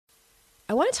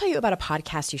I want to tell you about a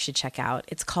podcast you should check out.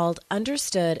 It's called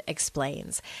Understood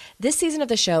Explains. This season of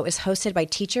the show is hosted by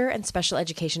teacher and special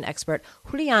education expert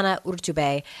Juliana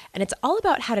Urtubey, and it's all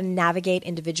about how to navigate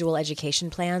individual education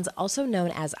plans, also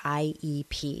known as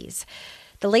IEPs.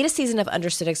 The latest season of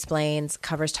Understood Explains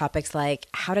covers topics like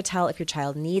how to tell if your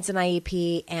child needs an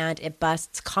IEP, and it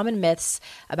busts common myths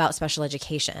about special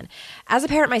education. As a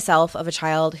parent myself of a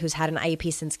child who's had an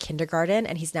IEP since kindergarten,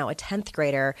 and he's now a 10th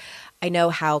grader, I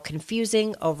know how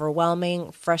confusing,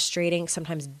 overwhelming, frustrating,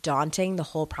 sometimes daunting the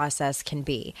whole process can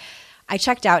be. I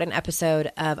checked out an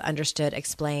episode of Understood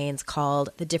Explains called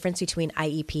The Difference Between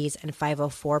IEPs and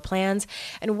 504 Plans.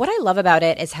 And what I love about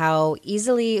it is how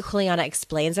easily Juliana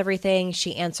explains everything.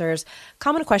 She answers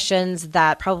common questions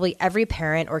that probably every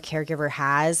parent or caregiver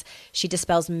has. She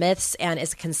dispels myths and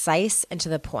is concise and to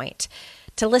the point.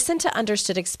 To listen to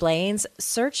Understood Explains,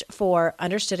 search for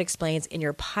Understood Explains in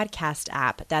your podcast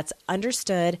app. That's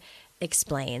Understood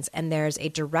Explains. And there's a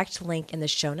direct link in the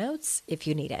show notes if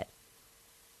you need it.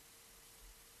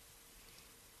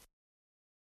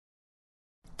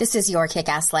 This is Your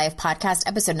Kick-Ass Life podcast,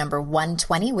 episode number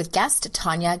 120 with guest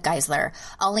Tanya Geisler.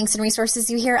 All links and resources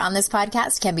you hear on this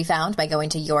podcast can be found by going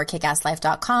to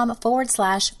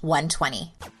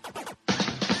yourkickasslife.com/120.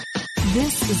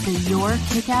 This is the Your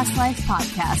Kick-Ass Life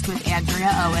podcast with Andrea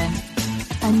Owen,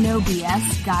 a no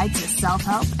BS guide to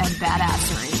self-help and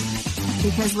badassery.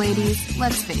 Because ladies,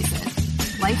 let's face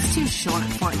it, life's too short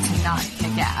for it to not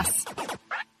kick ass.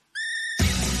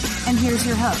 And here's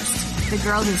your host, the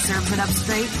girl who serves it up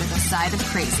straight with a side of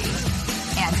crazy,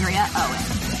 Andrea Owen.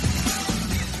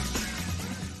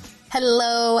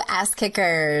 Hello, ass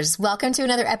kickers. Welcome to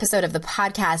another episode of the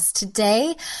podcast.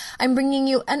 Today, I'm bringing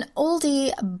you an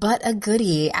oldie but a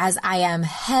goodie as I am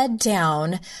head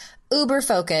down, uber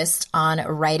focused on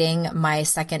writing my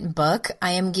second book.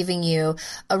 I am giving you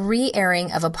a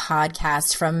re-airing of a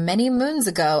podcast from many moons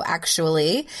ago,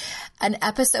 actually, an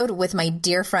episode with my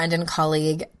dear friend and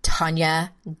colleague,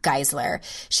 Tanya Geisler.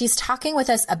 She's talking with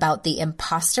us about the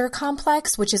imposter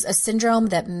complex, which is a syndrome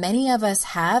that many of us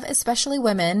have, especially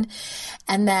women,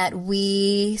 and that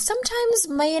we sometimes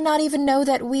may not even know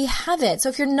that we have it. So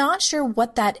if you're not sure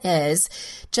what that is,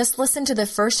 just listen to the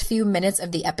first few minutes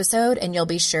of the episode and you'll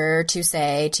be sure to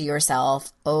say to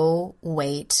yourself, oh,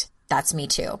 wait, that's me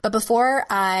too. But before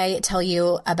I tell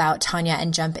you about Tanya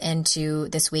and jump into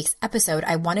this week's episode,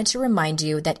 I wanted to remind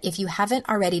you that if you haven't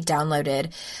already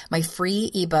downloaded my free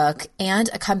ebook and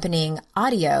accompanying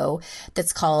audio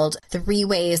that's called 3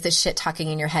 Ways the Shit Talking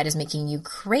in Your Head is Making You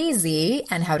Crazy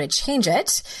and How to Change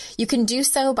It, you can do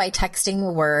so by texting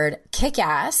the word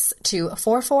kick-ass to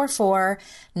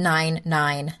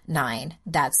 444-999.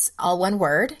 That's all one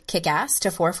word, kick-ass to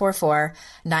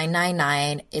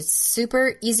 444-999. It's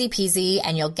super easy peasy,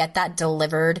 and you'll get that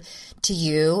delivered to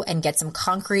you and get some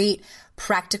concrete,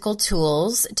 practical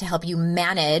tools to help you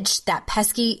manage that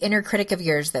pesky inner critic of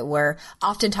yours that we're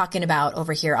often talking about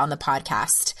over here on the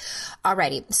podcast.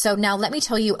 Alrighty, so now let me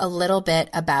tell you a little bit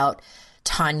about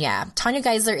Tanya. Tanya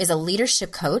Geisler is a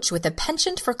leadership coach with a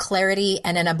penchant for clarity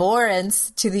and an abhorrence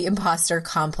to the imposter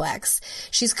complex.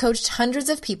 She's coached hundreds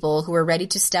of people who are ready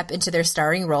to step into their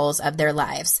starring roles of their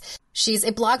lives. She's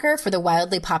a blogger for the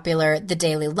wildly popular The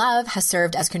Daily Love, has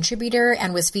served as contributor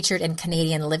and was featured in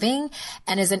Canadian Living,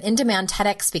 and is an in-demand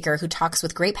TEDx speaker who talks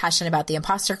with great passion about the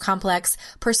imposter complex,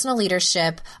 personal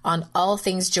leadership, on all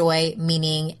things joy,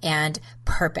 meaning, and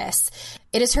purpose.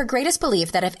 It is her greatest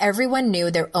belief that if everyone knew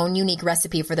their own unique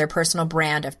recipe for their personal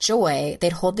brand of joy,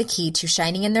 they'd hold the key to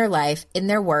shining in their life, in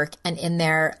their work, and in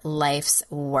their life's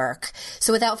work.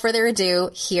 So without further ado,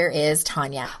 here is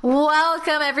Tanya.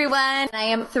 Welcome, everyone.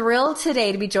 I am thrilled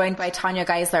today to be joined by Tanya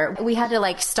Geisler. We had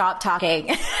to stop talking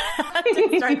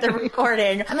to start the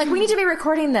recording. I'm like, we need to be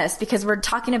recording this because we're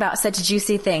talking about such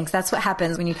juicy things. That's what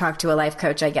happens when you talk to a life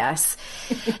coach, I guess.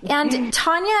 And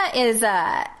Tanya is,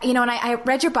 and I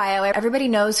read your bio. Everybody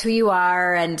knows who you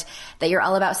are and that you're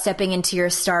all about stepping into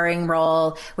your starring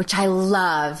role, which I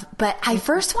love. But I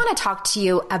first want to talk to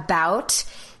you about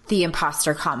the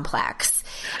imposter complex.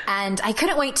 And I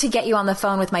couldn't wait to get you on the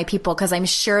phone with my people because I'm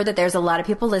sure that there's a lot of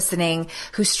people listening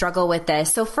who struggle with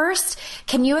this. So first,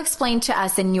 can you explain to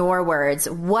us in your words,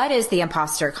 what is the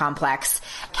imposter complex?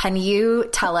 Can you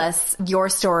tell us your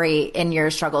story in your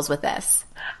struggles with this?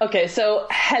 Okay, so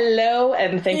hello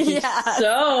and thank you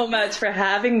so much for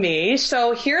having me.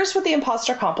 So here's what the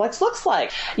imposter complex looks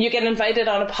like. You get invited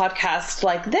on a podcast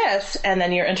like this, and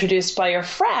then you're introduced by your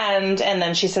friend, and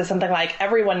then she says something like,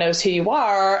 everyone knows who you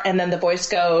are, and then the voice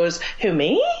goes, who,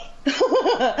 me?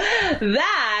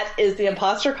 That is the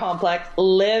imposter complex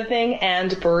living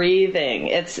and breathing.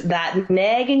 It's that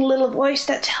nagging little voice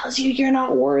that tells you you're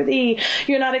not worthy,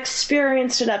 you're not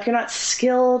experienced enough, you're not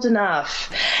skilled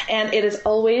enough. And it is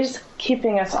always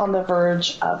keeping us on the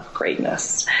verge of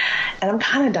greatness. And I'm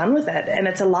kind of done with it. And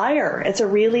it's a liar. It's a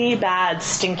really bad,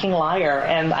 stinking liar.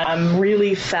 And I'm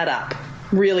really fed up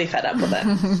with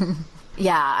it.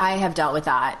 Yeah, I have dealt with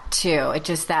that too. It's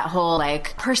just that whole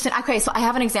like person. Okay, so I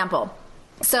have an example.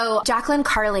 So Jacqueline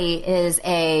Carley is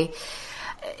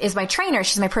my trainer.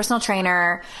 She's my personal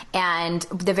trainer. And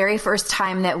the very first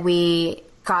time that we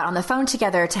got on the phone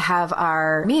together to have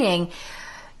our meeting,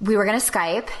 we were going to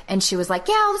Skype, and she was like,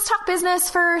 yeah, let's talk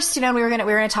business first. You know, we were going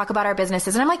to talk about our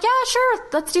businesses. And I'm like, yeah, sure.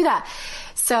 Let's do that.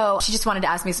 So she just wanted to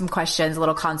ask me some questions, a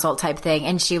little consult type thing.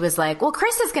 And she was like, well,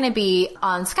 Chris is going to be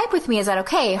on Skype with me. Is that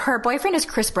okay? Her boyfriend is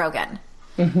Chris Brogan.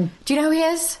 Mm-hmm. Do you know who he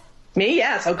is? Me?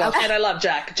 Yes. Oh, God. And I love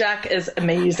Jack. Jack is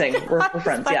amazing. We're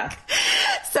friends. Like, yeah.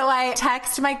 So I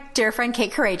text my dear friend,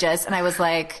 Kate Courageous, and I was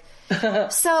like,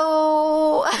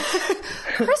 so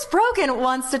Chris Brogan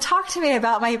wants to talk to me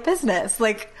about my business.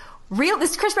 Like,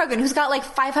 this Chris Brogan, who's got like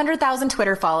 500,000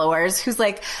 Twitter followers, who's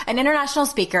like an international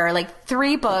speaker, like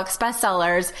 3 books,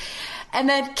 bestsellers. And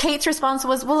then Kate's response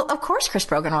was, well, of course Chris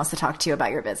Brogan wants to talk to you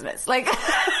about your business. Like,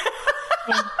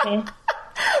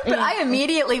 but I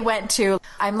immediately went to,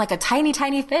 I'm like a tiny,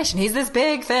 tiny fish, and he's this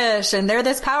big fish, and they're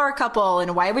this power couple,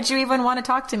 and why would you even want to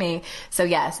talk to me? So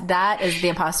yes, that is the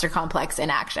imposter complex in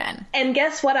action. And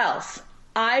guess what else?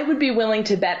 I would be willing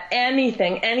to bet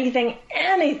anything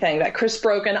that Chris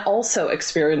Brogan also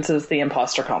experiences the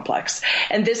imposter complex.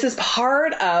 And this is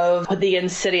part of the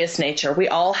insidious nature. We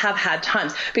all have had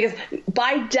times, because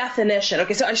by definition,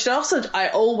 okay, so I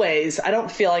don't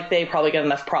feel like they probably get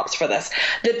enough props for this.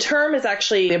 The term is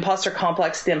actually the imposter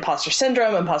complex, the imposter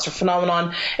syndrome, imposter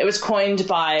phenomenon. It was coined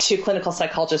by 2 clinical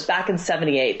psychologists back in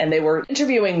 1978, and they were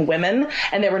interviewing women,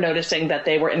 and they were noticing that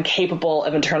they were incapable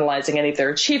of internalizing any of their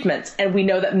achievements. And we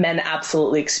know that men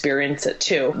absolutely experience it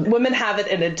too. Women have it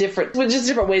in different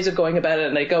ways of going about it,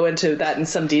 and I go into that in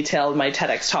some detail in my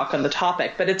TEDx talk on the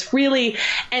topic. But it's really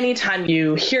anytime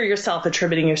you hear yourself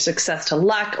attributing your success to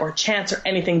luck or chance or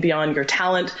anything beyond your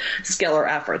talent, skill, or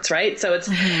efforts, right? So it's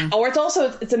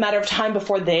it's a matter of time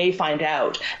before they find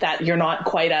out that you're not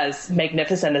quite as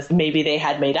magnificent as maybe they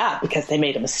had made up because they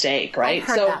made a mistake, right? I've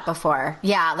heard that before.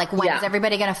 Yeah, like when is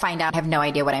everybody going to find out? I have no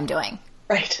idea what I'm doing.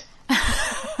 Right.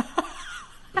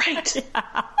 Right.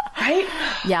 Yeah. Right?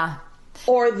 Yeah.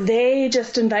 Or they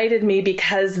just invited me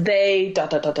because they ... It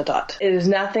has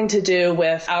nothing to do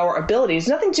with our abilities,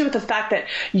 nothing to do with the fact that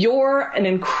you're an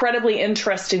incredibly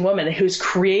interesting woman who's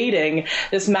creating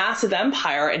this massive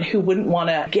empire and who wouldn't want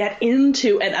to get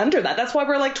into and under that. That's why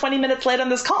we're like 20 minutes late on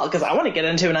this call, because I want to get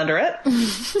into and under it.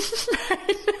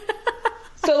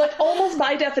 So like almost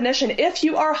by definition, if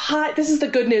you are high, this is the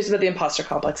good news about the imposter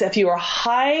complex. If you are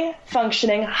high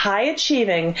functioning, high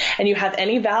achieving, and you have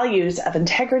any values of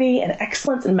integrity and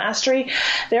excellence and mastery,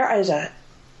 there is an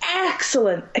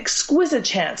excellent, exquisite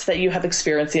chance that you have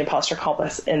experienced the imposter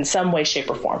complex in some way, shape,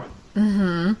 or form.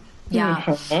 Mm-hmm. Yeah.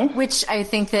 Mm-hmm. Which I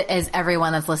think that is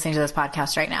everyone that's listening to this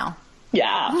podcast right now.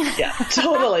 Yeah,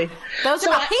 totally. Those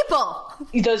are people.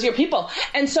 Those are your people.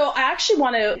 And so I actually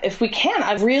want to, if we can,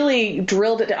 I've really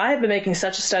drilled it. I have been making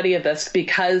such a study of this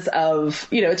because of,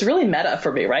 it's really meta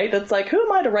for me, right? It's like, who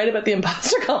am I to write about the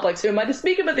imposter complex? Who am I to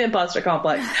speak about the imposter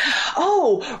complex?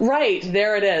 Oh, right.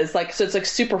 There it is. So it's like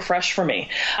super fresh for me.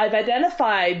 I've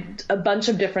identified a bunch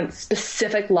of different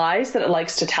specific lies that it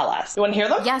likes to tell us. You want to hear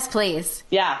them? Yes, please.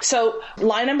 Yeah. So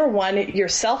lie number 1, your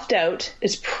self-doubt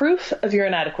is proof of your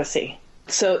inadequacy.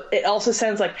 So it also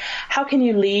sounds like, how can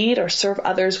you lead or serve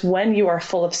others when you are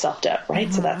full of self-doubt, right?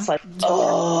 Mm-hmm. So that's like, you need to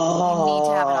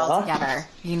have it all together.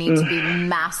 You need to be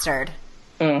mastered.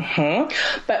 Mm-hmm.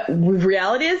 But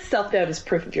reality is self-doubt is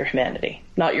proof of your humanity,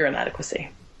 not your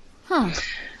inadequacy.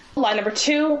 Line number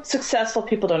 2, successful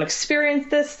people don't experience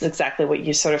this. It's exactly what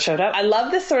you sort of showed up. I love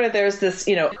this there's this,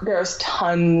 there's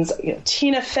tons,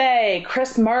 Tina Fey,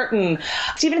 Chris Martin,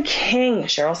 Stephen King,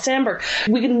 Sheryl Sandberg.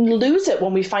 We can lose it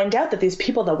when we find out that these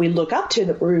people that we look up to,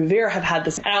 that we revere, have had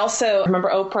this. I also remember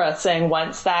Oprah saying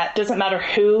once that it doesn't matter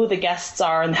who the guests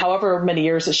are and however many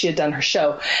years that she had done her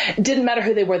show, it didn't matter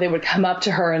who they were, they would come up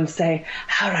to her and say,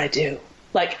 how did I do?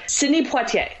 Like Sidney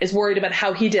Poitier is worried about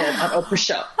how he did on Oprah's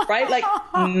show, right? Like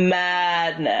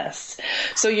madness.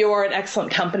 So you are an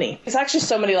excellent company. It's actually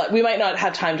so many, we might not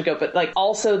have time to go, but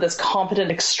also this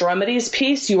competent extremities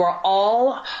piece, you are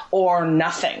all or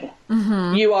nothing.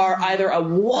 Mm-hmm. You are either a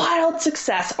wild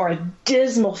success or a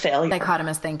dismal failure.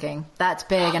 Dichotomous thinking. That's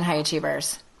big in high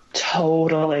achievers.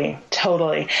 Totally.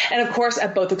 And of course,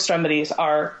 at both extremities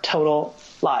are total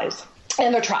lies.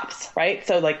 And they're traps, right?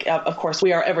 So like, of course,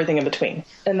 we are everything in between.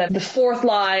 And then the fourth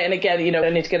lie, and again, I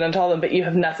don't need to get into all of them, but you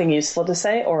have nothing useful to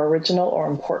say or original or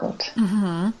important.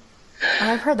 Mm-hmm.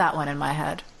 I've heard that one in my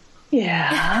head.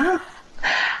 Yeah.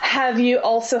 Have you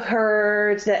also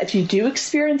heard that if you do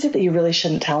experience it, that you really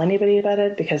shouldn't tell anybody about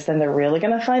it because then they're really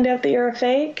going to find out that you're a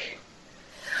fake?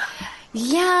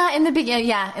 Yeah, in the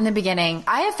beginning,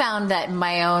 I have found that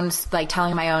my own, like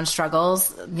telling my own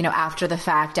struggles, after the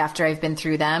fact, after I've been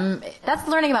through them, that's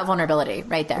learning about vulnerability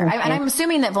right there. Mm-hmm. And I'm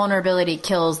assuming that vulnerability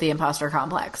kills the imposter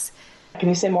complex. Can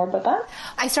you say more about that?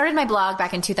 I started my blog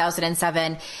back in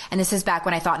 2007, and this is back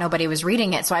when I thought nobody was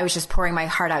reading it. So I was just pouring my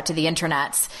heart out to the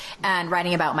internets and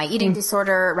writing about my eating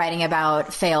disorder, writing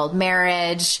about failed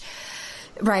marriage,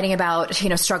 writing about,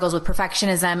 struggles with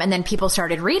perfectionism. And then people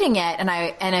started reading it, and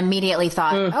I immediately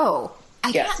thought,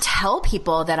 I can't tell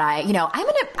people that I'm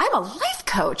a life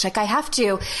coach. Like I have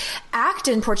to act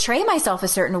and portray myself a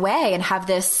certain way and have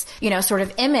this, sort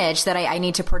of image that I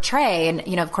need to portray.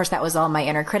 And, of course that was all my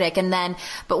inner critic. And then,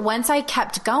 but once I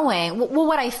kept going,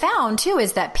 what I found too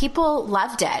is that people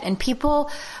loved it and people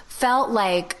felt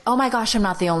like, oh my gosh, I'm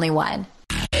not the only one.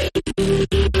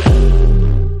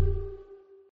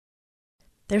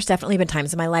 There's definitely been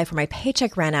times in my life where my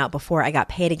paycheck ran out before I got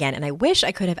paid again, and I wish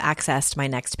I could have accessed my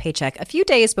next paycheck a few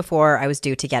days before I was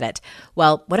due to get it.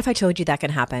 Well, what if I told you that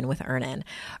can happen with Earnin?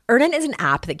 Earnin is an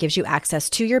app that gives you access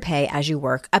to your pay as you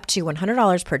work up to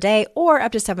 $100 per day or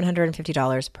up to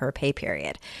 $750 per pay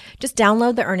period. Just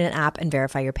download the Earnin app and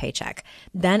verify your paycheck.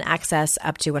 Then access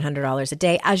up to $100 a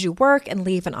day as you work and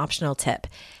leave an optional tip.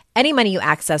 Any money you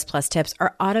access plus tips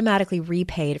are automatically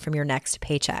repaid from your next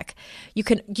paycheck. You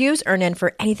can use Earnin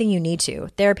for anything you need to,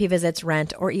 therapy visits,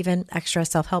 rent, or even extra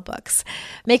self-help books.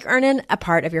 Make Earnin a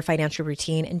part of your financial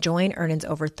routine and join Earnin's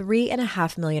over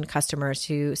 3.5 million customers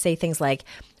who say things like,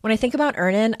 when I think about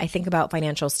Earnin, I think about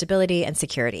financial stability and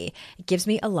security. It gives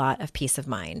me a lot of peace of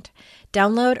mind.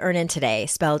 Download Earnin today,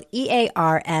 spelled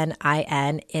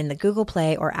EARNIN, in the Google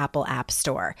Play or Apple App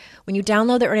Store. When you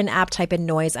download the Earnin app, type in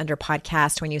Noise under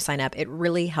podcast when you sign up. It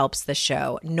really helps the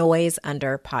show. Noise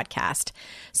under podcast.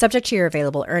 Subject to your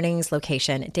available earnings,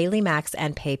 location, daily max,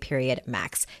 and pay period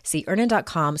max. See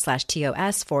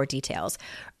earnin.com/TOS for details.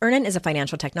 Earnin is a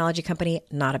financial technology company,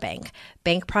 not a bank.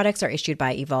 Bank products are issued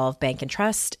by Evolve Bank and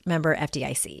Trust, member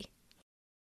FDIC.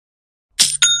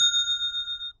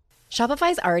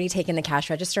 Shopify's already taken the cash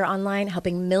register online,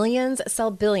 helping millions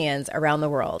sell billions around the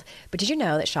world. But did you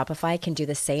know that Shopify can do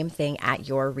the same thing at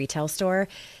your retail store?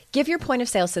 Give your point of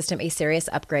sale system a serious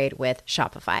upgrade with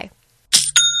Shopify.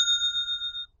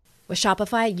 With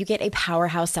Shopify, you get a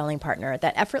powerhouse selling partner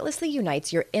that effortlessly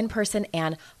unites your in-person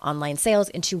and online sales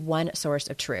into one source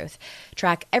of truth.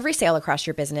 Track every sale across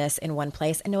your business in one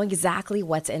place and know exactly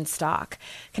what's in stock.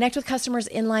 Connect with customers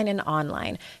inline and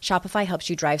online. Shopify helps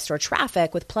you drive store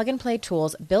traffic with plug-and-play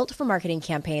tools built for marketing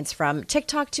campaigns from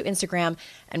TikTok to Instagram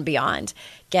and beyond.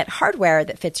 Get hardware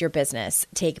that fits your business.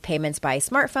 Take payments by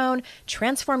smartphone,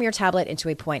 transform your tablet into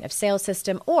a point of sale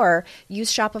system, or use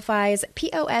Shopify's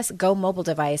POS Go mobile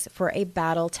device for a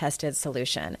battle-tested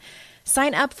solution.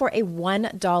 Sign up for a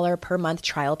 $1 per month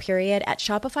trial period at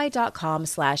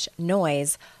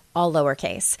shopify.com/noise, all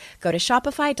lowercase. Go to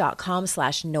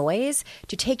shopify.com/noise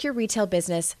to take your retail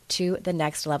business to the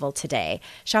next level today.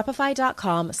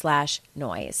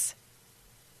 Shopify.com/noise.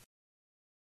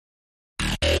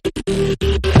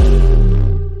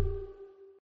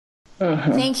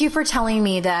 Thank you for telling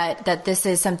me that this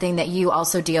is something that you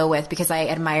also deal with, because I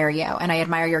admire you and I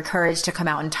admire your courage to come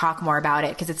out and talk more about it,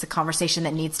 because it's a conversation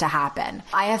that needs to happen.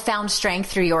 I have found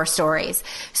strength through your stories.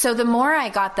 So the more I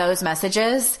got those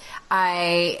messages,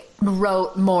 I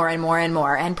wrote more and more and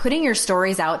more. And putting your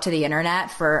stories out to the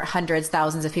internet for hundreds,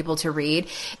 thousands of people to read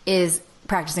is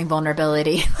practicing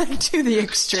vulnerability to the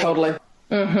extreme. Totally.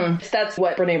 Mm-hmm. That's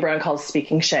what Brené Brown calls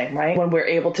speaking shame, right? When we're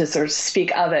able to sort of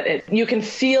speak of it, you can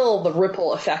feel the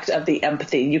ripple effect of the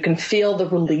empathy. You can feel the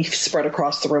relief spread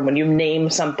across the room when you name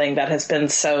something that has been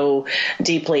so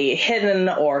deeply hidden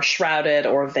or shrouded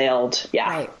or veiled. Yeah,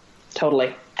 right.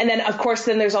 Totally. And then, of course,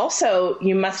 then there's also,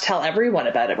 you must tell everyone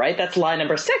about it, right? That's lie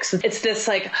number 6. It's this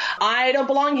like, I don't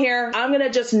belong here. I'm going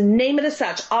to just name it as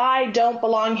such. I don't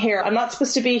belong here. I'm not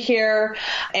supposed to be here.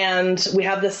 And we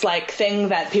have this like thing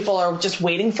that people are just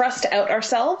waiting for us to out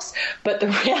ourselves. But the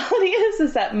reality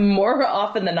is that more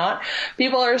often than not,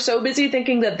 people are so busy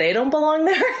thinking that they don't belong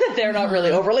there that they're not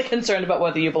really overly concerned about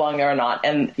whether you belong there or not.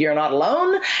 And you're not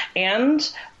alone. And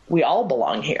we all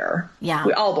belong here. Yeah.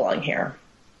 We all belong here.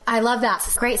 I love that.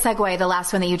 Great segue, the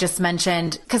last one that you just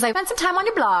mentioned, because I spent some time on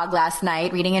your blog last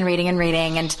night reading.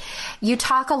 And you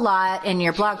talk a lot in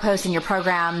your blog posts and your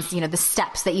programs, the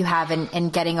steps that you have in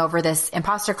getting over this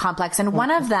imposter complex. And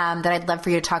one of them that I'd love for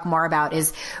you to talk more about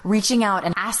is reaching out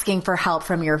and asking for help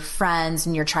from your friends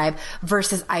and your tribe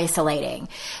versus isolating.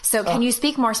 So can you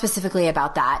speak more specifically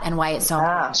about that and why it's so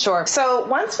important? Sure. So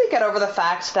once we get over the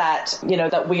fact that,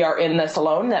 that we are in this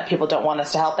alone, that people don't want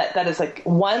us to help, that is like,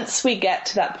 once we get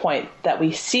to that point that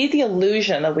we see the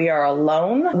illusion that we are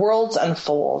alone, worlds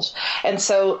unfold. And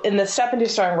so in the Step Into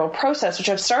Starring Role process, which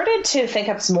I've started to think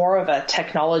of as more of a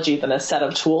technology than a set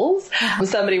of tools,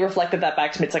 somebody reflected that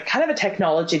back to me. It's like kind of a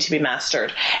technology to be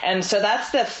mastered. And so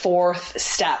that's the fourth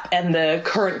step. And the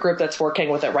current group that's working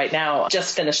with it right now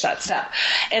just finished that step.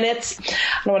 And I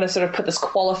don't want to sort of put this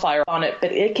qualifier on it,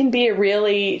 but it can be a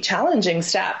really challenging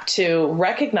step to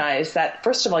recognize that,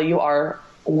 first of all, you are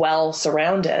well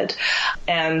surrounded.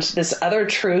 And this other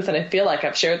truth, and I feel like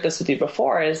I've shared this with you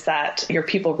before, is that your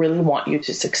people really want you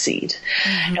to succeed.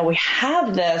 And we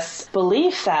have this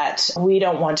belief that we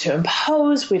don't want to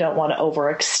impose, we don't want to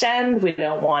overextend, we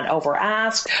don't want to over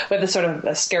ask. We have this sort of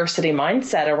a scarcity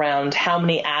mindset around how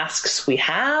many asks we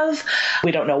have.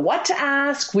 We don't know what to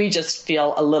ask. We just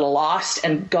feel a little lost.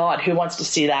 And God, who wants to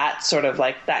see that sort of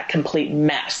like that complete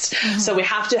mess? So we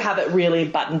have to have it really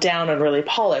buttoned down and really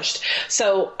polished.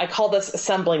 So I call this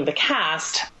assembling the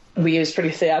cast. We use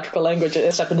pretty theatrical language at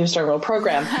the Step Into Starring Role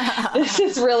program. This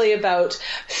is really about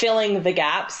filling the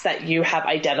gaps that you have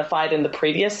identified in the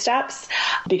previous steps,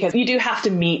 because you do have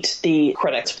to meet the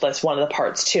critics. That's one of the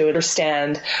parts to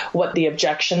understand what the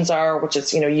objections are, which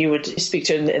is, you would speak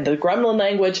to in the gremlin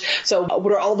language. So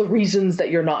what are all the reasons that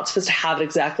you're not supposed to have it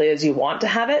exactly as you want to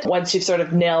have it? Once you've sort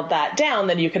of nailed that down,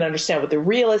 then you can understand what the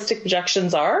realistic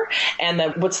objections are, and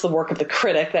then what's the work of the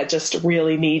critic that just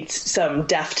really needs some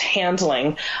deft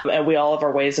handling. And we all have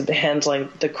our ways of handling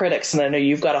the critics. And I know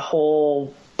you've got a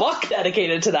whole book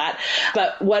dedicated to that.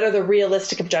 But what are the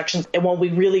realistic objections? And when we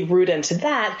really root into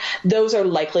that, those are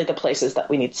likely the places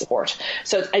that we need support.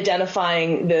 So it's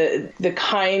identifying the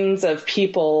kinds of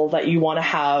people that you want to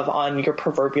have on your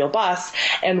proverbial bus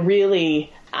and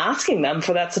really asking them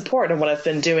for that support, and what I've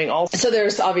been doing also. So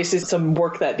there's obviously some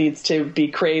work that needs to be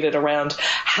created around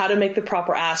how to make the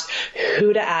proper ask,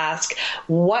 who to ask,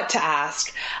 what to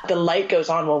ask. The light goes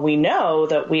on when we know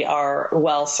that we are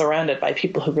well surrounded by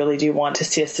people who really do want to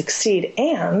see us succeed,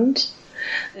 and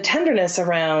the tenderness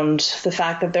around the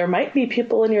fact that there might be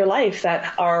people in your life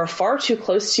that are far too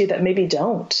close to you that maybe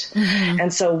don't.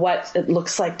 And so what it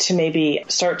looks like to maybe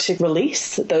start to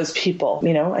release those people,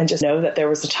 and just know that there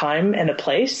was a time and a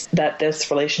place that this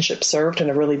relationship served in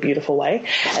a really beautiful way,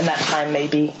 and that time may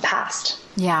be past.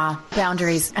 Yeah.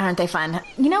 Boundaries. Aren't they fun?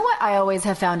 You know what I always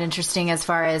have found interesting as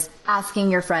far as asking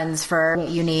your friends for what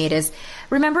you need is,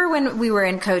 remember when we were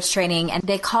in coach training and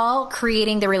they call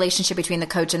creating the relationship between the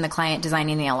coach and the client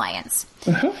designing the alliance?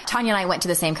 Tanya and I went to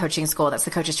the same coaching school. That's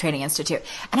the Coaches Training Institute.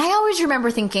 And I always remember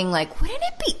thinking, like, wouldn't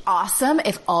it be awesome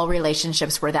if all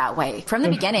relationships were that way from the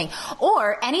beginning?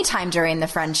 Or anytime during the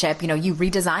friendship, you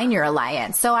redesign your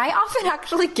alliance. So I often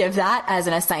actually give that as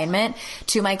an assignment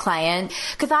to my client,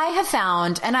 because I have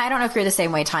found, and I don't know if you're the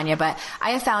same way, Tanya, but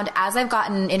I have found as I've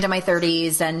gotten into my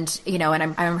 30s and,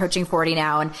 and I'm approaching 40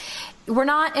 now, and we're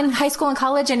not in high school and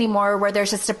college anymore where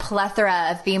there's just a plethora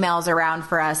of females around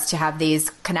for us to have these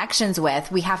connections with.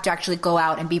 We have to actually go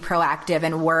out and be proactive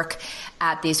and work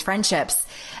at these friendships.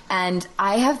 And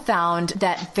I have found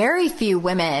that very few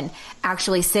women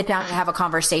actually sit down and have a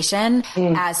conversation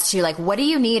as to, like, what do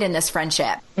you need in this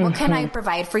friendship? What can I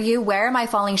provide for you? Where am I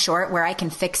falling short where I can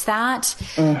fix that?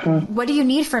 What do you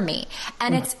need from me?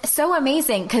 And it's so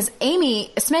amazing because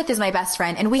Amy Smith is my best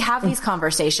friend and we have these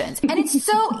conversations and it's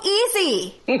so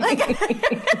easy. Like,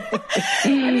 I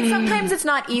mean, sometimes it's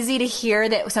not easy to hear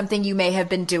that something you may have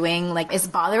been doing like is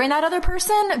bothering that other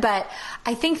person. But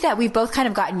I think that we've both kind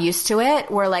of gotten used to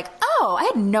it. We're like, oh, I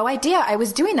had no idea I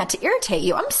was doing that to irritate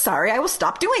you. I'm sorry. I will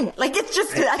stop doing it. Like, it's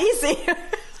just that easy.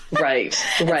 Right.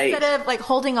 Instead of like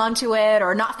holding on to it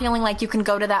or not feeling like you can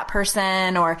go to that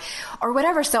person or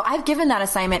whatever. So I've given that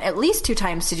assignment at least 2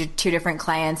 times to 2 different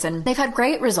clients and they've had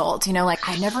great results. Like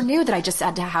I never knew that I just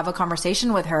had to have a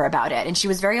conversation with her about it. And she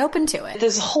was very open to it.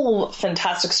 This whole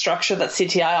fantastic structure that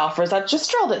CTI offers, I've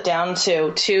just drilled it down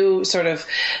to two sort of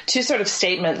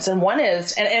statements. And one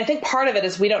is, and I think part of it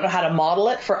is we don't know how to model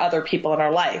it for other people in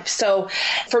our life. So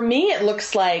for me, it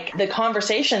looks like the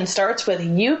conversation starts with,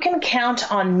 you can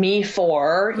count on me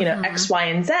for, you know, X, Y,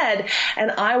 and Z,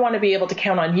 and I want to be able to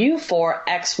count on you for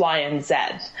X, Y, and Z.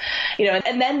 You know,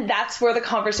 and then that's where the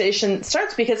conversation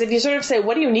starts, because if you sort of say,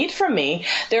 what do you need from me?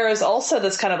 There is also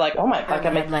this kind of like, oh my, like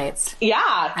I'm headlights.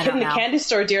 Yeah, kid in the candy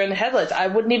store, deer in the headlights. I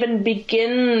wouldn't even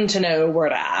begin to know where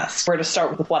to ask, where to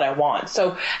start with what I want.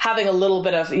 So having a little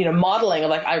bit of, you know, modeling of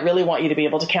like, I really want you to be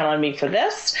able to count on me for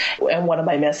this, and what am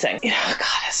I missing? You know,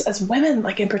 God, as women,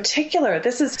 like in particular,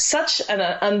 this is such an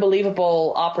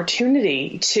unbelievable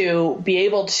opportunity to be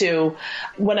able to,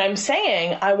 when I'm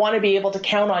saying I want to be able to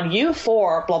count on you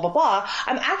for blah, blah, blah,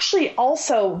 I'm actually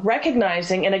also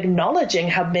recognizing and acknowledging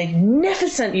how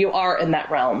magnificent you are in that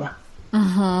realm.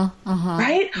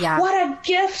 Right? Yeah. What a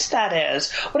gift that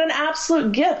is. What an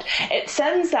absolute gift. It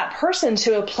sends that person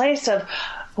to a place of,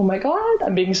 oh my God,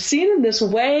 I'm being seen in this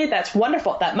way. That's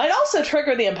wonderful. That might also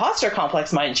trigger the imposter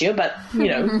complex, mind you. But, you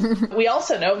know, we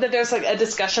also know that there's like a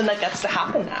discussion that gets to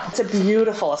happen now. It's a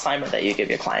beautiful assignment that you give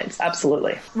your clients.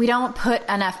 Absolutely. We don't put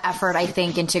enough effort, I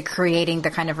think, into creating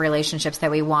the kind of relationships that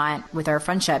we want with our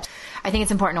friendships. I think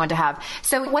it's an important one to have.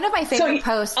 So one of my favorite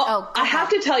posts. I have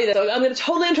to tell you that I'm going to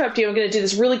totally interrupt you. I'm going to do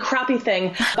this really crappy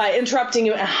thing by interrupting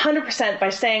you 100% by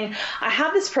saying I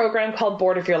have this program called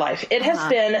Board of Your Life. It has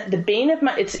been the bane of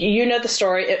my, you know the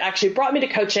story. It actually brought me to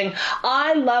coaching.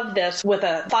 I love this with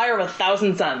a fire of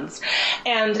 1,000 suns.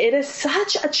 And it is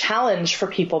such a challenge for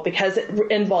people because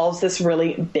it involves this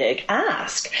really big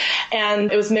ask.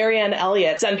 And it was Marianne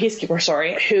Elliott, Zen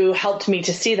Peacekeeper, who helped me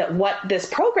to see that what this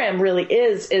program really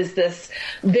is this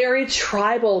very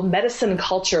tribal medicine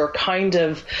culture kind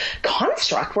of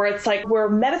construct where it's like where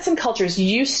medicine cultures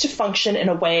used to function in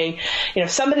a way, you know,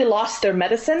 if somebody lost their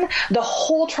medicine, the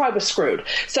whole tribe was screwed.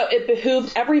 So it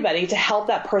behooved everybody to help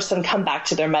that person come back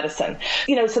to their medicine.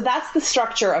 You know, so that's the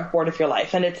structure of Board of Your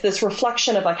Life. And it's this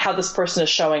reflection of like how this person is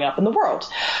showing up in the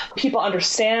world. People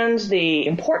understand the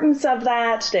importance of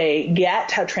that. They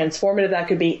get how transformative that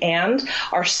could be and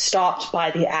are stopped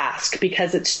by the ask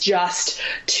because it's just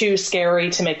too scary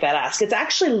to make that ask. It's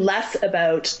actually less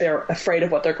about they're afraid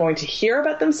of what they're going to hear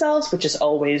about themselves, which is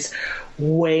always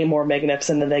way more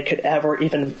magnificent than they could ever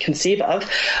even conceive of.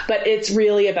 But it's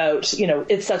really about, you know,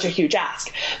 it's such a huge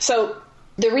ask. So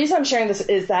the reason I'm sharing this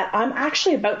is that I'm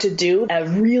actually about to do a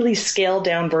really scaled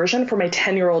down version for my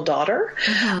 10-year-old daughter,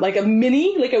 like a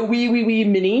wee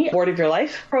mini Board of Your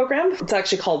Life program. It's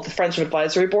actually called the Friendship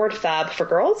Advisory Board, Fab for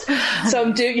Girls. So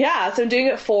I'm doing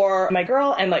it for my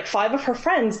girl and like 5 of her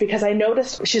friends because I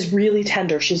noticed she's really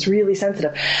tender. She's really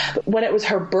sensitive. But when it was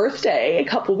her birthday a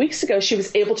couple of weeks ago, she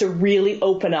was able to really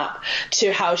open up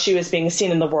to how she was being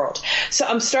seen in the world. So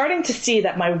I'm starting to see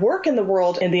that my work in the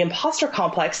world in the imposter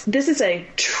complex, this is a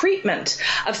treatment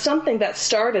of something that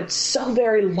started so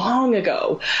very long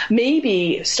ago,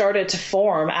 maybe started to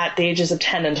form at the ages of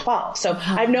 10 and 12. So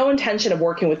I have no intention of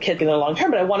working with kids in the long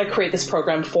term, but I want to create this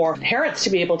program for parents to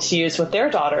be able to use with their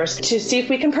daughters to see if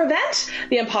we can prevent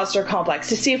the imposter complex,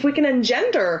 to see if we can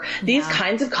engender these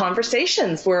kinds of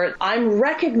conversations where I'm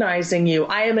recognizing you,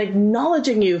 I am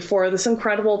acknowledging you for this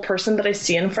incredible person that I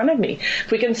see in front of me.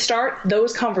 If we can start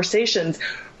those conversations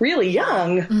really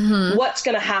young, what's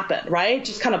going to happen, right?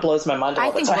 Just kind of blows my mind a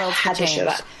little bit. So I had to share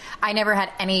that. I never had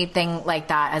anything like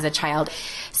that as a child.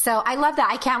 So I love that.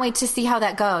 I can't wait to see how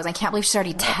that goes. I can't believe she's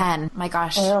already 10. My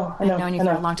gosh. I've known you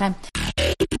for a long time.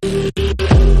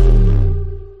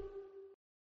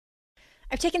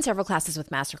 I've taken several classes with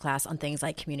Masterclass on things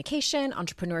like communication,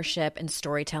 entrepreneurship, and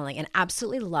storytelling, and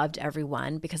absolutely loved every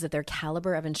one because of their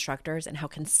caliber of instructors and how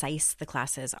concise the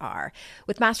classes are.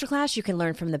 With Masterclass, you can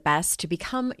learn from the best to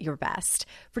become your best.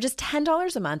 For just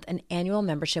 $10 a month, an annual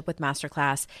membership with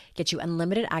Masterclass gets you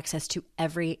unlimited access to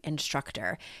every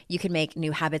instructor. You can make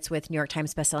new habits with New York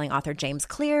Times bestselling author James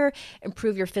Clear,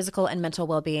 improve your physical and mental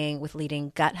well-being with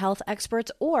leading gut health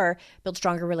experts, or build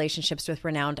stronger relationships with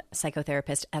renowned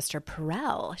psychotherapist Esther Perel.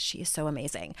 She is so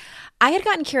amazing. I had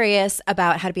gotten curious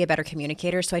about how to be a better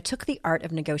communicator, so I took the Art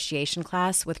of Negotiation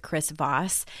class with Chris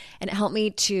Voss, and it helped me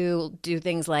to do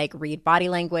things like read body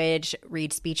language,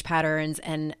 read speech patterns,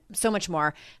 and so much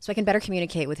more, so I can better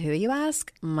communicate with who, you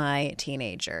ask? My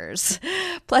teenagers.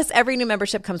 Plus, every new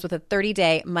membership comes with a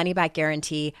 30-day money-back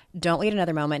guarantee. Don't wait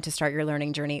another moment to start your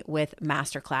learning journey with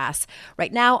Masterclass.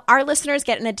 Right now, our listeners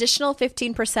get an additional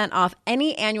 15% off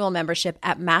any annual membership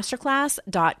at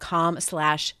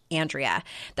masterclass.com/Andrea.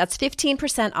 That's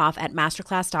 15% off at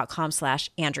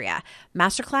masterclass.com/Andrea.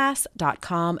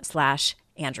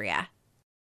 Masterclass.com/Andrea.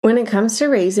 When it comes to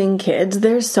raising kids,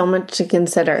 there's so much to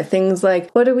consider. Things like,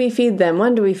 what do we feed them?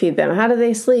 When do we feed them? How do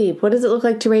they sleep? What does it look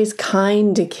like to raise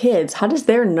kind kids? How does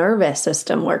their nervous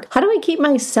system work? How do I keep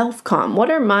myself calm? What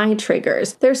are my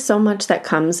triggers? There's so much that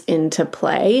comes into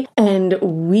play, and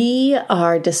we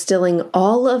are distilling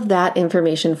all of that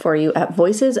information for you at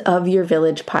Voices of Your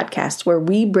Village podcast, where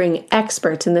we bring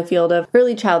experts in the field of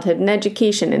early childhood and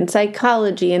education and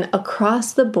psychology and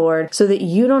across the board so that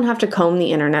you don't have to comb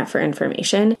the internet for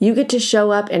information. You get to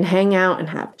show up and hang out and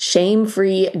have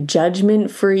shame-free,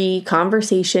 judgment-free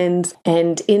conversations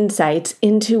and insights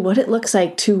into what it looks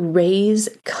like to raise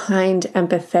kind,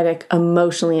 empathetic,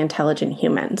 emotionally intelligent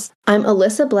humans. I'm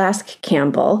Alyssa Blask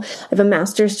Campbell. I have a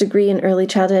master's degree in early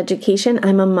childhood education.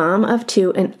 I'm a mom of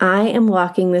 2, and I am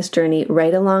walking this journey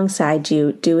right alongside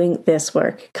you doing this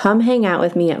work. Come hang out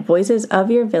with me at Voices of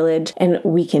Your Village, and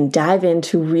we can dive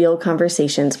into real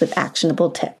conversations with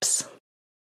actionable tips.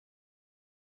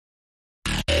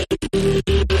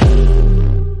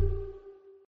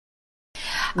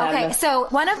 Okay, so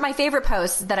one of my favorite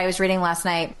posts that I was reading last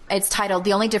night, it's titled,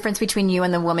 "The Only Difference Between You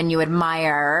and the Woman You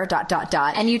Admire, ...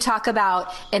 And you talk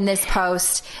about in this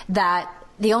post that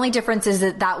the only difference is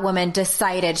that that woman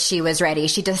decided she was ready.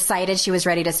 She decided she was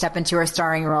ready to step into her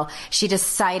starring role. She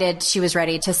decided she was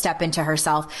ready to step into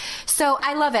herself. So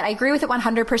I love it. I agree with it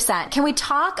 100%. Can we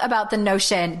talk about the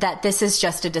notion that this is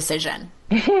just a decision?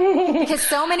 Because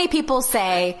so many people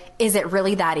say, is it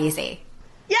really that easy?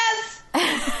 Yes!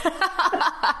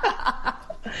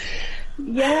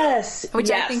 Yes. Which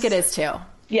I think it is too.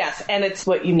 Yes, and it's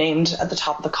what you named at the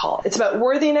top of the call. It's about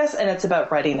worthiness and it's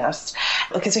about readiness.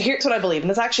 Okay, so here's what I believe, and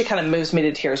this actually kind of moves me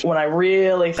to tears when I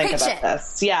really think about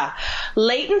this. Yeah.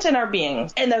 Latent in our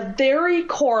being, in the very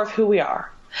core of who we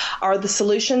are the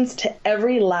solutions to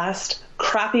every last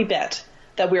crappy bit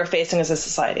that we are facing as a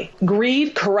society.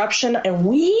 Greed, corruption, and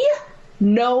we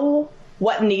know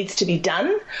what needs to be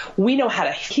done. We know how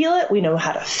to heal it. We know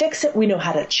how to fix it. We know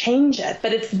how to change it.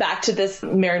 But it's back to this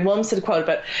Marianne Williamson quote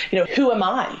about, who am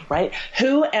I, right?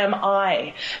 Who am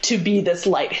I to be this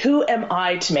light? Who am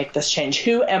I to make this change?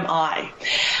 Who am I?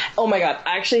 Oh my God,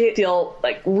 I actually feel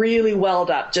like really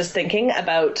welled up just thinking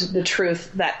about the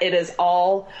truth that it is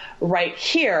all right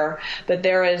here, that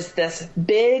there is this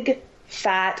big,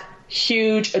 fat,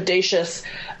 huge, audacious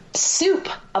soup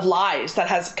of lies that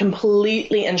has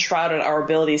completely enshrouded our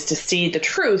abilities to see the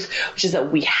truth, which is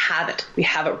that we have it. We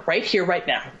have it right here, right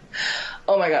now.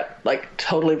 Oh my God, like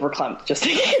totally verklempt just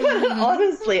thinking about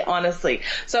it. Honestly.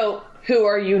 So who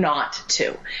are you not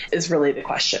to is really the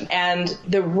question. And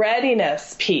the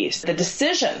readiness piece, the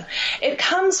decision, it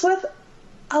comes with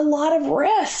a lot of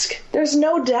risk. There's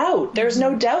no doubt. There's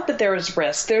no doubt that there is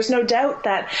risk. There's no doubt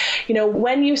that,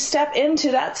 when you step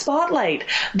into that spotlight,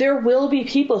 there will be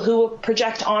people who will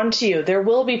project onto you. There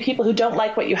will be people who don't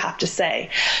like what you have to say.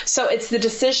 So it's the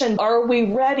decision. Are we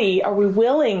ready? Are we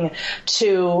willing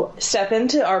to step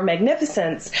into our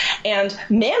magnificence and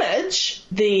manage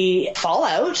the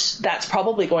fallout that's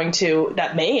probably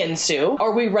that may ensue?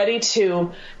 Are we ready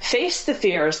to face the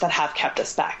fears that have kept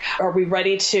us back? Are we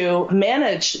ready to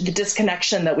manage the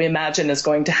disconnection that we imagine is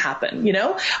going to happen?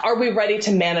 Are we ready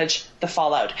to manage the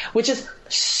fallout, which is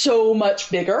so much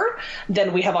bigger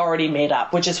than we have already made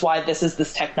up, which is why this is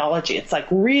this technology. It's like,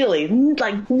 really,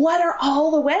 what are all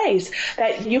the ways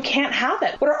that you can't have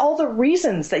it? What are all the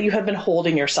reasons that you have been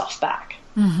holding yourself back?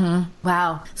 Mm-hmm.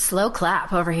 Wow. Slow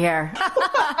clap over here.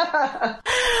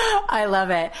 I love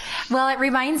it. Well, it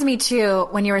reminds me too,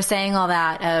 when you were saying all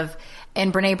that, of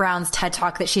in Brene Brown's TED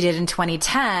Talk that she did in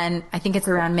 2010, I think it's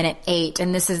around minute 8.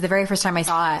 And this is the very first time I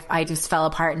saw it. I just fell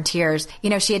apart in tears.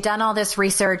 She had done all this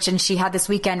research, and she had this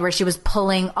weekend where she was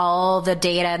pulling all the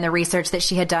data and the research that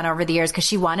she had done over the years, because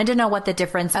she wanted to know what the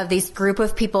difference of these group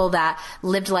of people that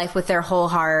lived life with their whole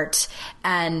heart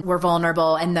and were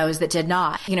vulnerable and those that did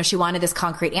not. She wanted this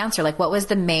concrete answer, like what was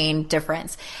the main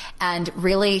difference? And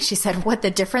really, she said what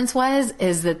the difference was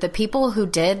is that the people who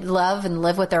did love and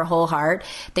live with their whole heart,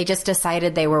 they just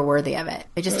decided they were worthy of it.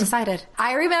 They just decided.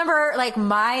 I remember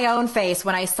my own face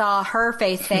when I saw her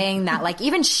face saying that,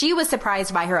 even she was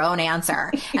surprised by her own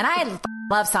answer. And I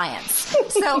love science.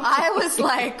 So I was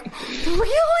like,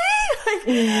 really?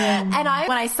 And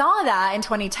when I saw that in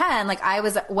 2010, I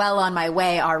was well on my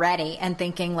way already and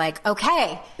thinking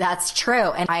okay, that's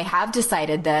true. And I have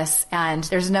decided this, and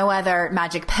there's no other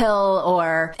magic pill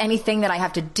or anything that I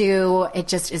have to do. It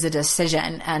just is a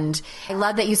decision. And I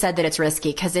love that you said that it's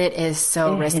risky, because it is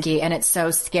so risky and it's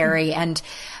so scary. And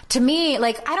to me,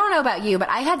 I don't know about you, but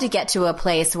I had to get to a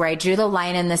place where I drew the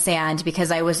line in the sand,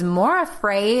 because I was more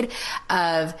afraid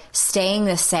of staying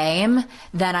the same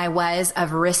than I was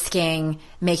of risking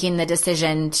making the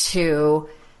decision to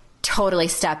totally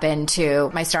step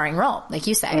into my starring role, like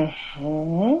you say.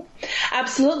 Mm-hmm.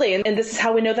 Absolutely. And this is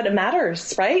how we know that it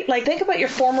matters, right? Like, think about your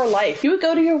former life. You would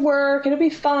go to your work, it'd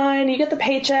be fine. You get the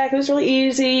paycheck. It was really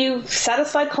easy. You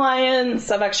satisfied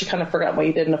clients. I've actually kind of forgotten what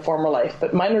you did in a former life,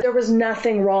 but there was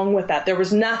nothing wrong with that. There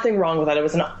was nothing wrong with that. It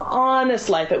was an honest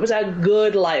life. It was a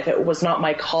good life. It was not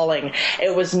my calling.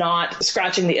 It was not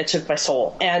scratching the itch of my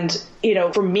soul. And,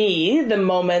 for me, the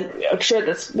moment, I've shared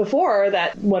this before,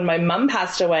 that when my mom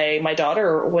passed away, my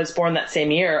daughter was born that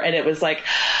same year. And it was like,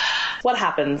 what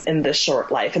happens in this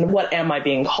short life and what am I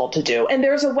being called to do? And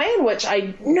there's a way in which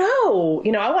I know,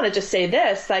 I want to just say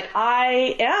this, like,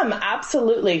 I am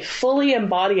absolutely fully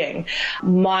embodying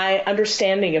my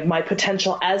understanding of my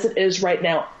potential as it is right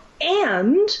now.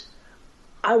 And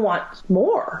I want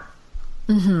more.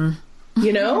 Mm-hmm.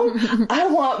 I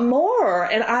want more,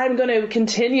 and I'm going to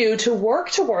continue to work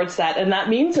towards that. And that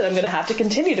means that I'm going to have to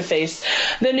continue to face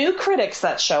the new critics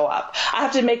that show up. I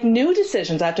have to make new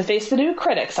decisions. I have to face the new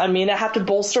critics. I have to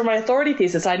bolster my authority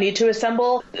thesis. I need to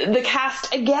assemble the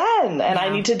cast again, and I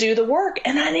need to do the work,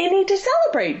 and I need to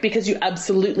celebrate, because you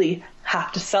absolutely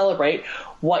have to celebrate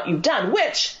what you've done,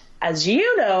 which, as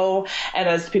you know, and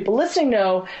as people listening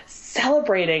know,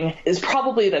 celebrating is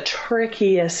probably the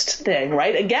trickiest thing,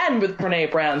 right? Again, with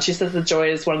Brene Brown, she says that joy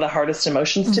is one of the hardest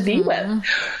emotions to be with.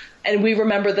 And we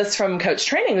remember this from coach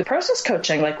training, with process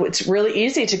coaching. Like, it's really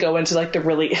easy to go into like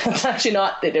it's actually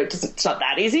not, it's not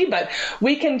that easy, but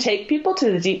we can take people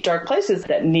to the deep, dark places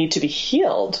that need to be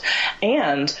healed.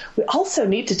 And we also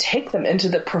need to take them into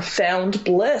the profound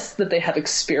bliss that they have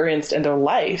experienced in their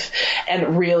life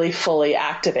and really fully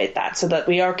activate that so that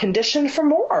we are conditioned for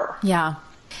more. Yeah.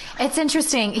 It's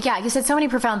interesting. Yeah, you said so many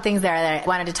profound things there that I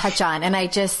wanted to touch on. And I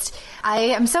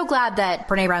am so glad that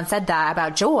Brene Brown said that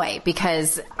about joy,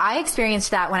 because I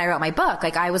experienced that when I wrote my book.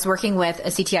 Like, I was working with a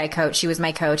CTI coach. She was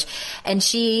my coach, and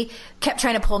she kept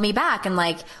trying to pull me back and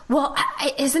like, well,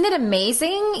 isn't it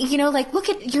amazing? Like, look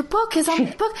at your book is on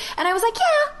the book. And I was like,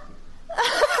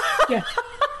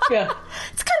 yeah.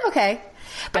 It's kind of okay.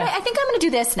 But I think I'm going to do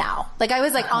this now. Like, I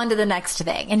was like on to the next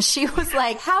thing. And she was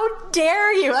like, how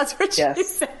dare you? That's what she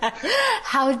said.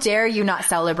 How dare you not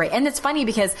celebrate? And it's funny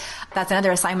because that's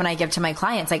another assignment I give to my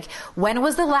clients. Like, when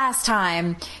was the last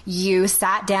time you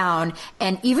sat down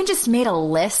and even just made a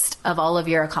list of all of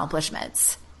your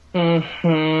accomplishments?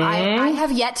 Mm-hmm. I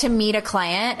have yet to meet a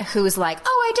client who's like,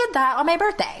 oh, I did that on my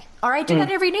birthday, or I do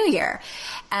that every New Year.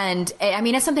 And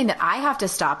it's something that I have to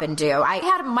stop and do. I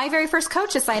had my very first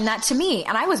coach assign that to me,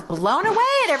 and I was blown away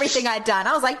at everything I'd done.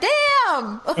 I was like,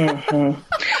 damn. Mm-hmm.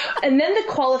 And then the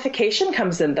qualification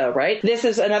comes in, though, right? This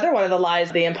is another one of the lies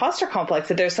of the imposter complex,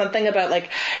 that there's something about like,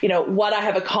 what I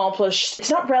have accomplished.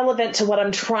 It's not relevant to what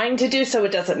I'm trying to do, so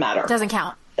it doesn't matter. It doesn't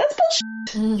count. That's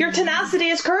bullshit. Mm-hmm. Your tenacity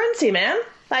is currency, man.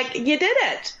 Like, you did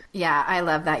it. Yeah, I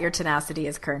love that. Your tenacity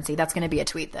is currency. That's going to be a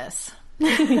tweet this.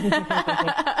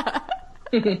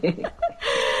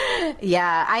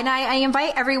 Yeah. And I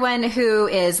invite everyone who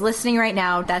is listening right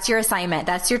now, that's your assignment.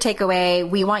 That's your takeaway.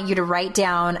 We want you to write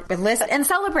down a list and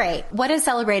celebrate. What does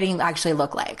celebrating actually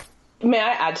look like? May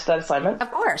I add to that assignment? Of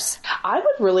course. I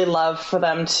would really love for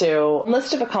them to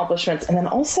list of accomplishments and then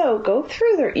also go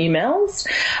through their emails,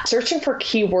 searching for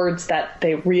keywords that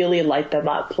they really light them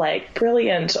up, like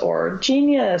brilliant or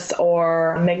genius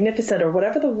or magnificent or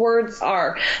whatever the words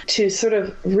are, to sort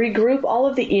of regroup all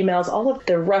of the emails, all of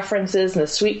the references and the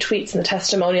sweet tweets and the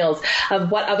testimonials of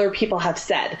what other people have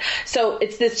said. So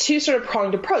it's this two sort of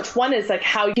pronged approach. One is like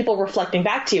how people reflecting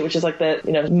back to you, which is like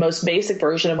the most basic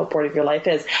version of what Board of Your Life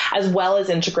is, as well as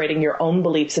integrating your own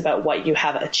beliefs about what you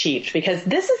have achieved. Because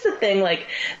this is the thing, like,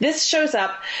 this shows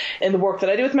up in the work that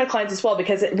I do with my clients as well,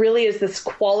 because it really is this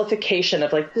qualification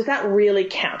of like, does that really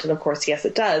count? And of course, yes,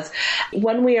 it does.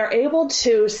 When we are able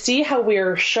to see how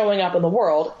we're showing up in the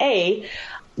world,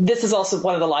 this is also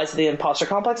one of the lies of the imposter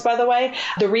complex, by the way.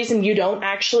 The reason you don't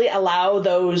actually allow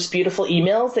those beautiful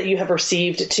emails that you have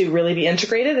received to really be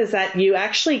integrated is that you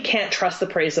actually can't trust the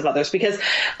praise of others because,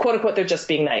 quote unquote, they're just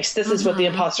being nice. This is what the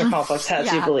imposter complex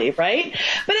has you believe, right?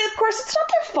 But of course, it's not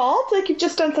their fault. Like, you've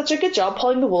just done such a good job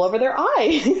pulling the wool over their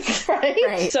eyes,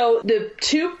 right? So the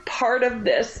two part of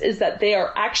this is that they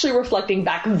are actually reflecting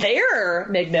back their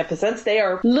magnificence. They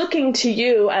are looking to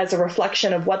you as a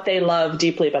reflection of what they love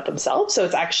deeply about themselves. So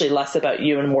it's actually less about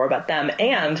you and more about them.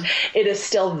 And it is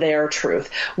still their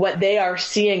truth. What they are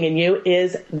seeing in you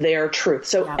is their truth.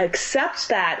 So accept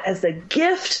that as the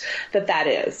gift that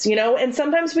is, and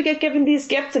sometimes we get given these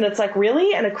gifts and it's like,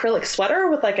 really? An acrylic sweater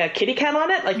with like a kitty cat on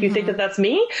it? Like, you think that that's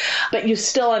me? But you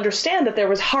still understand that there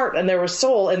was heart and there was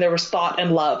soul and there was thought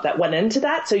and love that went into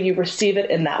that. So you receive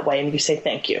it in that way and you say,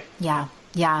 thank you. Yeah.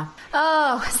 Yeah.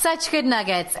 Oh, such good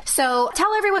nuggets. So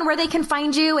tell everyone where they can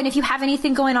find you. And if you have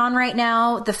anything going on right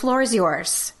now, the floor is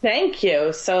yours. Thank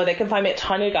you. So they can find me at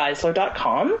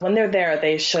TanyaGeisler.com. When they're there,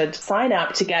 they should sign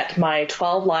up to get my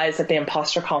 12 Lies of the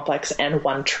Imposter Complex and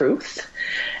 1 Truth.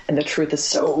 And the truth is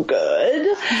so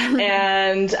good.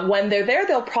 And when they're there,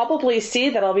 they'll probably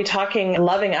see that I'll be talking,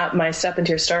 loving up my Step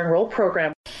Into Your Starring Role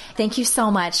program. Thank you so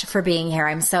much for being here.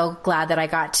 I'm so glad that I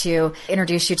got to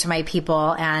introduce you to my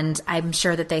people. And I'm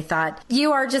sure that they thought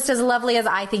you are just as lovely as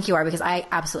I think you are, because I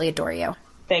absolutely adore you.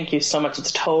 Thank you so much.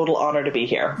 It's a total honor to be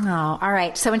here. Oh, all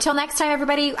right. So until next time,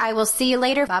 everybody, I will see you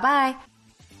later. Bye-bye.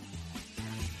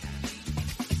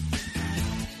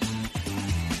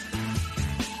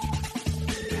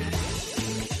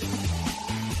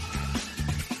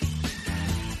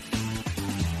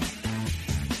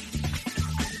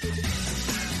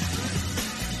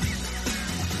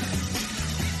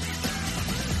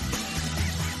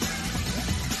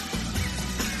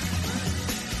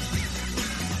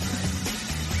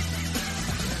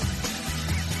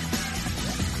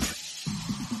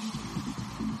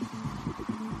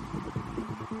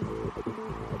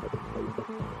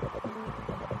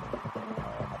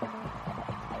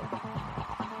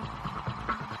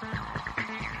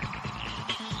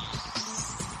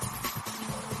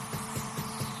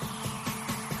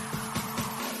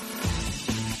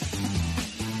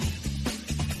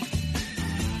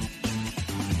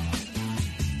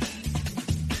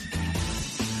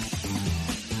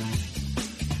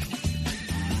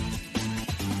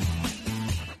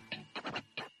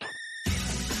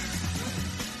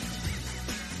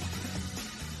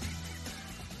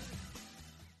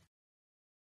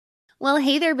 Well,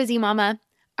 hey there, busy mama.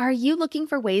 Are you looking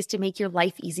for ways to make your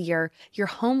life easier, your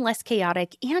home less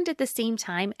chaotic, and at the same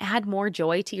time add more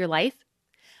joy to your life?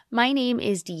 My name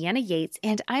is Deanna Yates,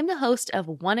 and I'm the host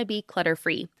of Wanna Be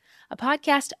Clutter-Free, a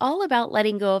podcast all about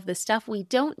letting go of the stuff we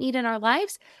don't need in our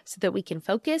lives so that we can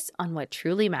focus on what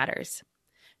truly matters.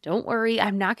 Don't worry,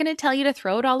 I'm not going to tell you to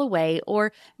throw it all away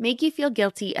or make you feel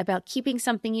guilty about keeping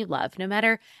something you love, no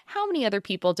matter how many other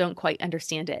people don't quite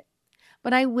understand it.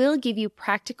 But I will give you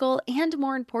practical and,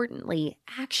 more importantly,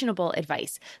 actionable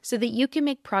advice so that you can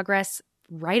make progress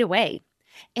right away.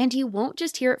 And you won't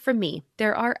just hear it from me.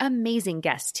 There are amazing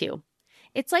guests too.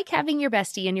 It's like having your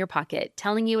bestie in your pocket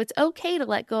telling you it's okay to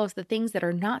let go of the things that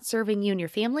are not serving you and your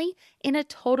family in a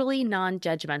totally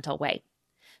non-judgmental way.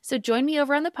 So join me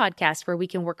over on the podcast where we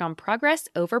can work on progress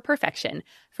over perfection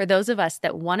for those of us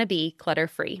that want to be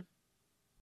clutter-free.